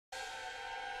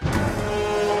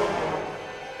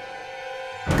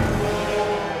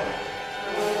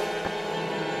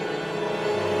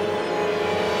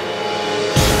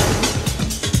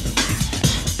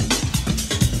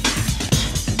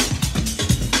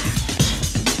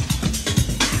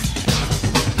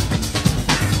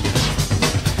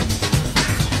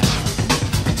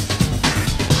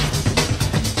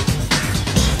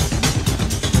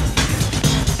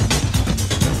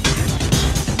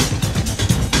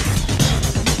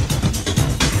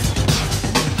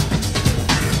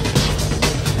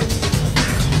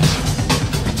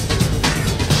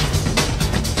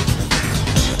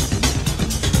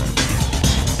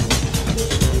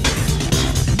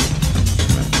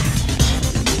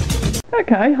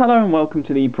Okay, hello and welcome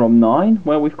to the EEPROM 9,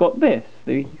 where we've got this,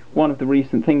 one of the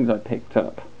recent things I picked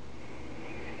up.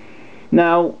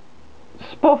 Now,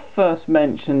 Spoff first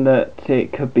mentioned that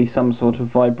it could be some sort of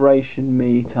vibration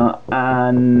meter,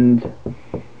 and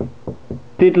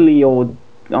Diddley, or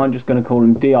I'm just going to call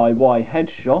him DIY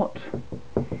Headshot,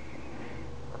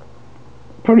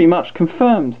 pretty much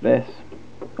confirmed this.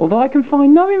 Although I can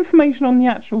find no information on the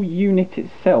actual unit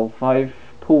itself. I've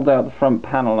pulled out the front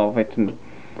panel of it and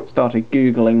started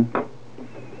googling.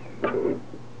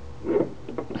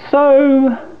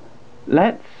 So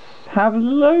let's have a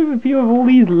little overview of all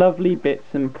these lovely bits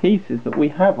and pieces that we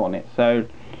have on it. So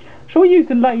shall we use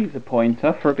the laser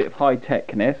pointer for a bit of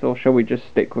high-techness, or shall we just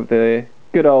stick with the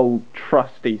good old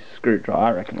trusty screwdriver? I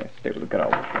reckon we'll stick with the good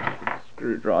old trusty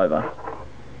screwdriver.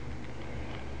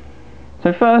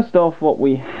 So first off, what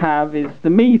we have is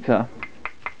the meter.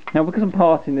 Now, because I'm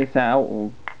parting this out,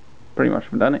 or pretty much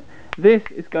I've done it, this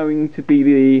is going to be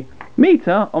the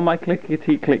meter on my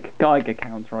clickety-click Geiger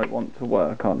counter I want to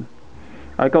work on.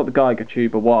 I got the Geiger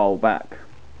tube a while back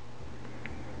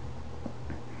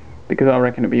because I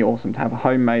reckon it'd be awesome to have a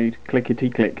homemade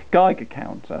clickety-click Geiger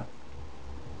counter.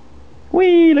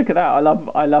 Whee! Look at that!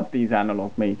 I love these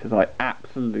analog meters. I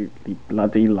absolutely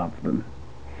bloody love them.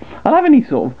 I don't have any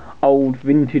sort of old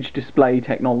vintage display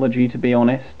technology, to be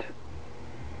honest.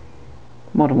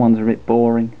 Modern ones are a bit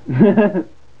boring.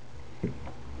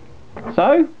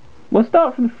 So, we'll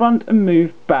start from the front and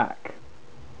move back.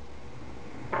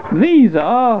 These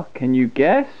are, can you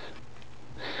guess?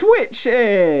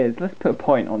 Switches! Let's put a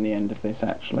point on the end of this,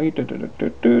 actually.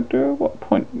 What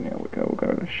point? There we go, we'll go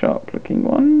with a sharp looking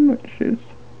one, which is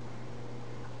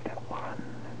that one.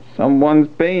 Someone's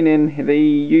been in, they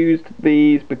used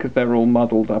these because they're all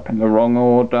muddled up in the wrong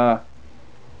order.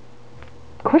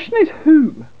 Question is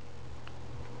who?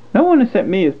 No one except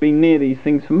me has been near these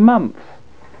things for months.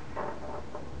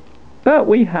 But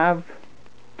we have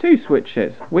two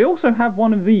switches. We also have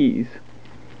one of these.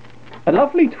 A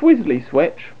lovely twizzly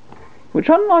switch, which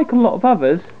unlike a lot of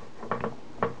others,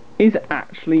 is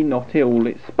actually not all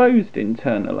exposed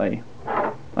internally.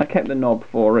 I kept the knob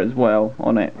for it as well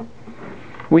on it.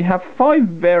 We have 5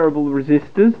 variable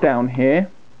resistors down here.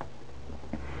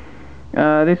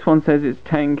 This one says it's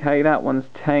 10k, that one's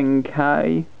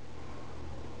 10k.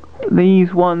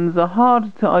 These ones are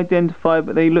hard to identify,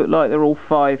 but they look like they're all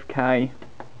 5k.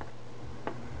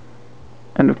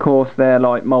 And of course they're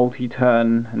like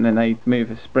multi-turn, and then they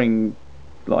move a spring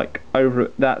like over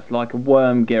it. That's like a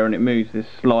worm gear, and it moves this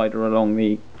slider along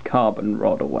the carbon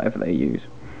rod or whatever they use.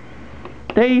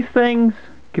 These things,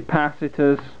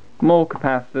 capacitors, more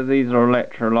capacitors. These are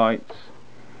electrolytes.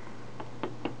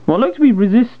 What look to be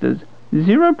resistors,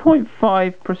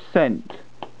 0.5%.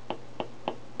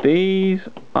 These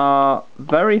are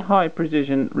very high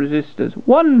precision resistors.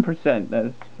 1%.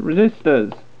 There's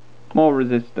resistors. More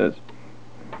resistors.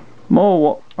 More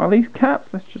what? Are these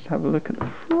caps? Let's just have a look at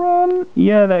the front.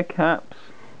 Yeah, they're caps.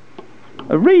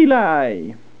 A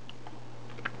relay.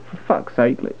 For fuck's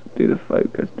sake, let's do the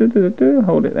focus.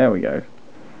 Hold it. There we go.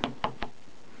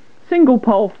 Single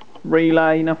pole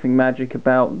relay. Nothing magic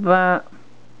about that.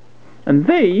 And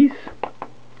these.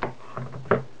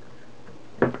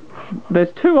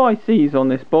 There's 2 ICs on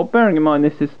this board, bearing in mind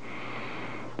this is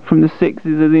from the 6s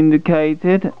as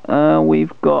indicated.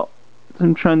 We've got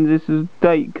some transistors,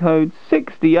 date code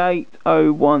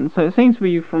 6801, so it seems to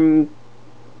be from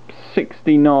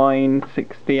 69,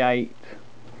 68.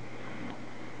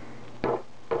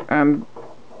 And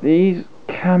these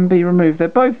can be removed. They're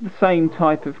both the same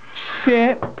type of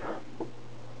chip.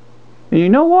 And you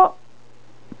know what?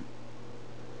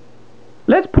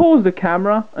 Let's pause the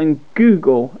camera and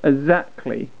Google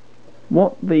exactly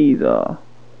what these are.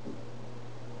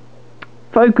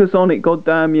 Focus on it,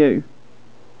 goddamn you.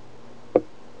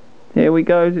 Here we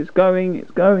go, it's going,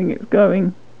 it's going, it's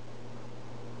going.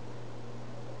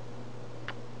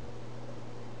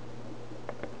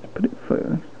 Let's put it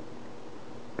focus.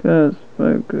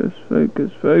 Focus,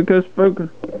 focus, focus, focus.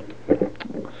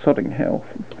 Sodding hell.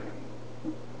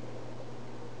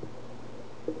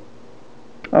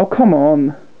 Oh, come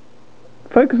on.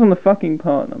 Focus on the fucking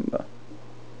part number.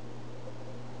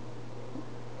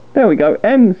 There we go.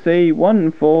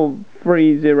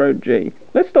 MC1430G.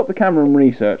 Let's stop the camera and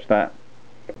research that.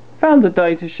 Found a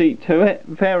data sheet to it.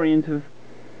 Variant of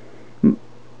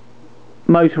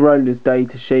Motorola's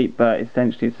data sheet, but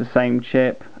essentially it's the same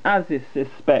chip. As is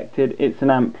suspected, it's an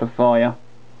amplifier.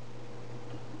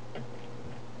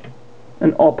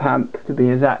 An op-amp, to be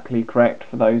exactly correct,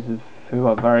 for those who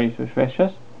are very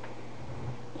suspicious.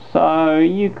 So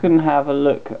you can have a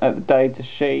look at the data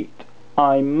sheet.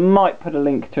 I might put a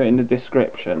link to it in the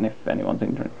description if anyone's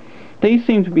interested. These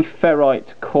seem to be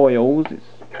ferrite coils. It's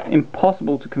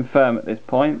impossible to confirm at this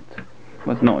point.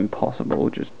 Well, it's not impossible,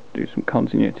 just do some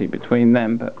continuity between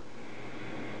them, but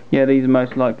yeah, these are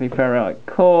most likely ferrite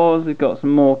cores. We've got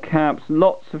some more caps,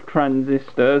 lots of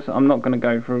transistors. I'm not going to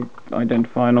go through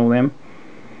identifying all them.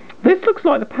 This looks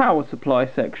like the power supply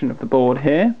section of the board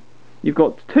here. You've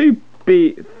got three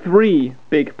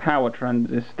big power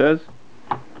transistors.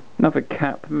 Another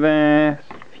cap there,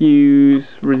 fuse,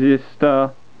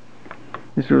 resistor.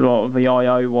 This is a lot of the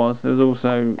I/O was. There's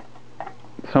also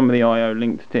some of the I/O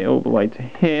linked to it all the way to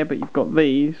here, but you've got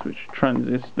these, which are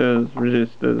transistors,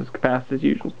 resistors, capacitors,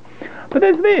 usual. But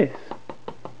there's this.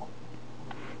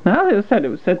 Now, as I said, it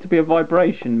was said to be a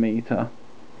vibration meter.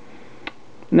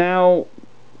 Now,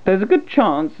 there's a good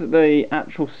chance that the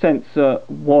actual sensor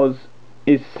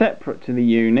is separate to the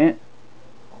unit,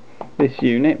 this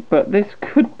unit, but this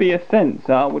could be a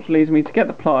sensor, which leads me to get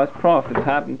the pliers, pry off the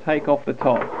tab and take off the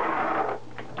top.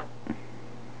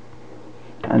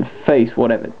 And face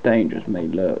whatever dangers may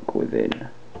lurk within.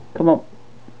 Come on.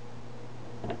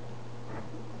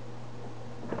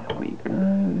 There we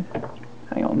go.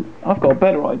 Hang on, I've got a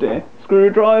better idea.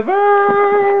 Screwdriver!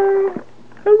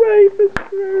 Hooray for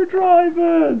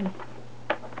screwdrivers!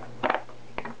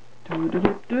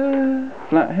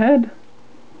 Flathead.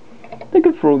 They're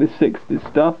good for all this 60s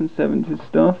stuff and 70s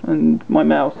stuff, and my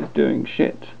mouse is doing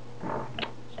shit.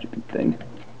 Stupid thing.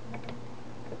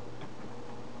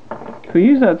 So we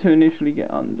use that to initially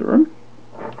get under them.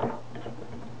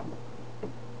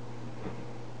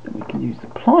 Then we can use the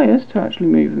pliers to actually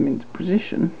move them into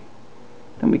position.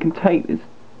 Then we can take this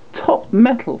top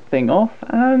metal thing off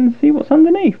and see what's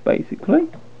underneath, basically.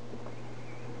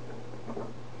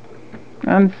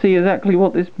 And see exactly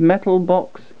what this metal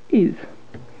box is.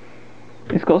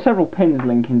 It's got several pins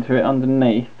linking to it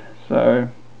underneath, so...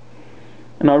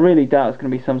 And I really doubt it's going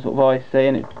to be some sort of IC,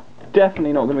 and it's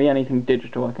definitely not going to be anything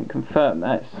digital, I can confirm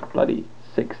that. It's bloody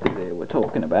 60s here we're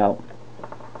talking about.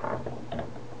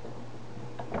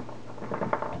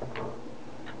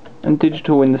 And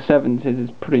digital in the 70s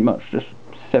is pretty much just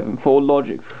 7/4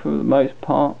 logic for the most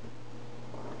part.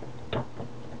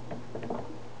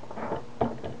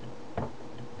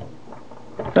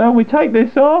 So we take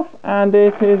this off, and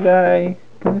it is a...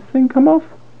 Can this thing come off?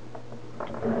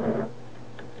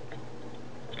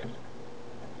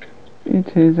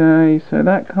 It is a... So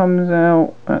that comes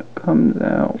out, that comes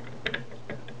out.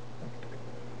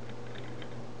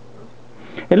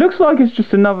 It looks like it's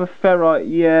just another ferrite,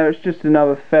 yeah, it's just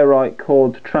another ferrite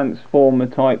cord transformer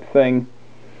type thing.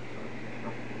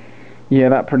 Yeah,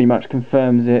 that pretty much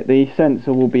confirms it. The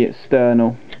sensor will be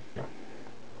external.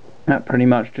 That pretty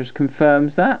much just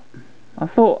confirms that.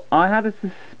 I had a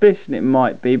suspicion it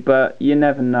might be, but you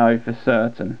never know for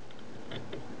certain.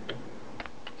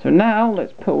 So now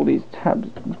let's put all these tabs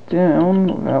down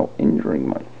without injuring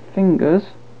my fingers.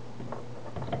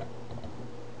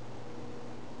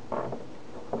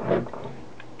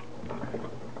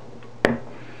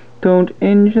 Don't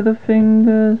injure the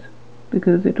fingers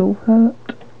because it'll hurt.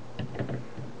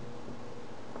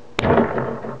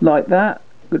 Like that.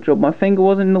 Good job my finger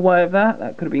wasn't in the way of that.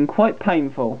 That could have been quite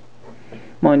painful.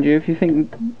 Mind you, if you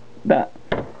think that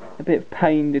a bit of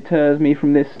pain deters me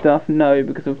from this stuff, no,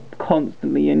 because I've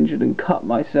constantly injured and cut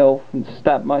myself and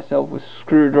stabbed myself with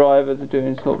screwdrivers and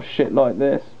doing sort of shit like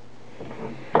this.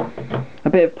 A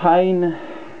bit of pain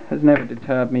has never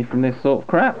deterred me from this sort of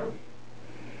crap.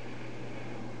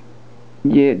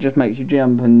 Yeah, it just makes you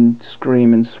jump and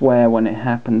scream and swear when it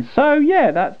happens. So yeah,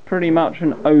 that's pretty much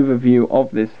an overview of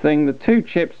this thing. The two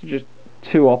chips are just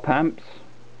 2 op amps,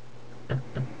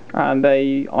 and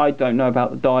I don't know about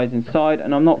the dies inside,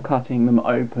 and I'm not cutting them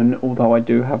open, although I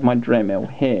do have my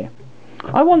Dremel here.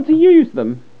 I want to use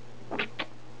them.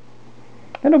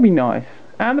 It'll be nice.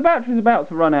 And the battery's about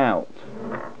to run out.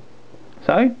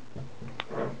 So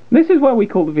this is where we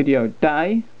call the video a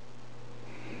day.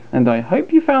 And I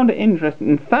hope you found it interesting,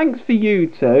 and thanks for you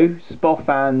two, Spoff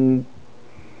and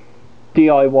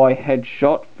DIY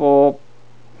Headshot, for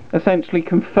essentially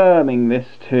confirming this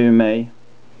to me.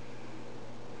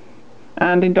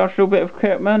 And Industrial Bit of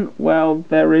Equipment, well,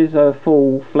 there is a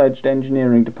full-fledged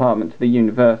engineering department to the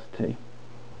university.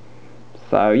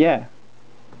 So yeah,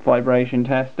 vibration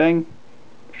testing,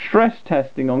 stress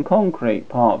testing on concrete,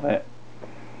 part of it.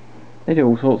 They do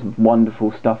all sorts of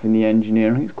wonderful stuff in the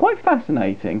engineering. It's quite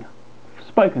fascinating. I've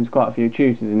spoken to quite a few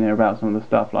tutors in there about some of the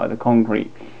stuff, like the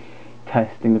concrete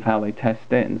testing, of how they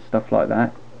test it and stuff like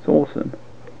that. It's awesome.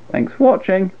 Thanks for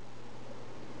watching.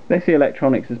 They see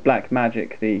electronics as black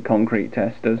magic, the concrete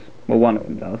testers. Well, one of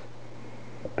them does.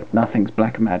 But nothing's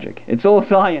black magic. It's all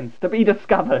science to be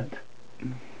discovered.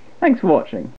 Thanks for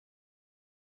watching.